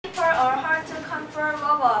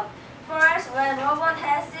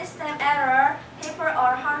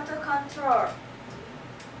control.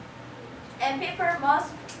 And people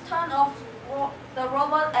must turn off the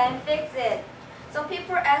robot and fix it. So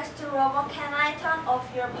people ask to robot, can I turn off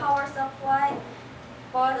your power supply?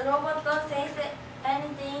 But robot don't say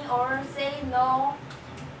anything or say no,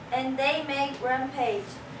 and they make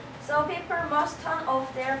rampage. So people must turn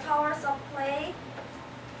off their power supply,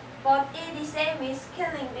 but it is same with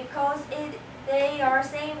killing because they are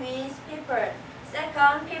same with people.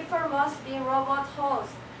 Second, people must be robot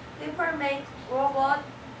hosts. People make robot,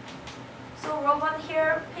 so robot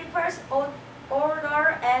hear people's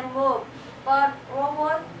order and move. But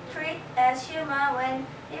robot treat as human. When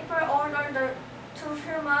people order to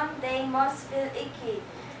human, they must feel icky,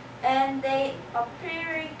 and they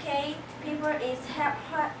apprecate people is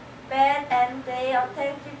bad, and they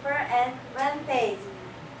attack people and rampage.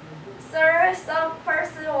 Sir, some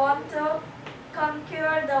person want to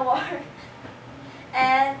conquer the world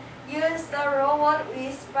and use the robot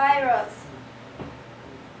with virus.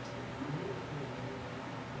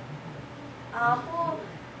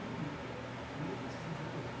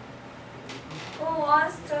 Who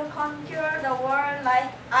wants to conquer the world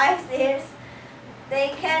like ISIS? They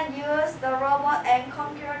can use the robot and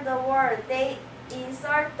conquer the world. They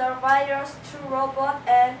insert the virus to robot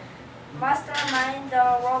and mastermind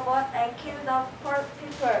the robot and kill the poor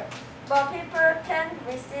people. But people can't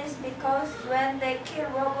resist because when they kill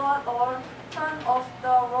robot or turn off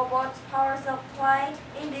the robot's power supply,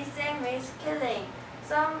 it is same with killing.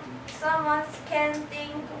 Someone can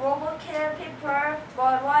think robot kill people,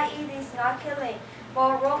 but why it is not killing?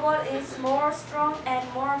 But robot is more strong and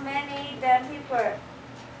more many than people.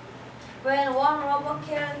 When one robot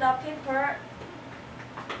kills the people,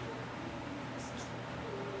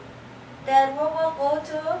 that robot go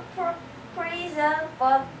to prison,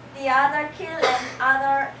 but the other kill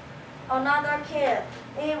and another kill.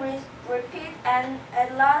 It repeat, and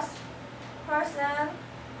at last person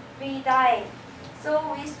be died.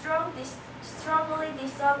 So we strongly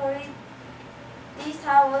disagree. This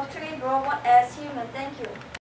how we treat robot as human. Thank you.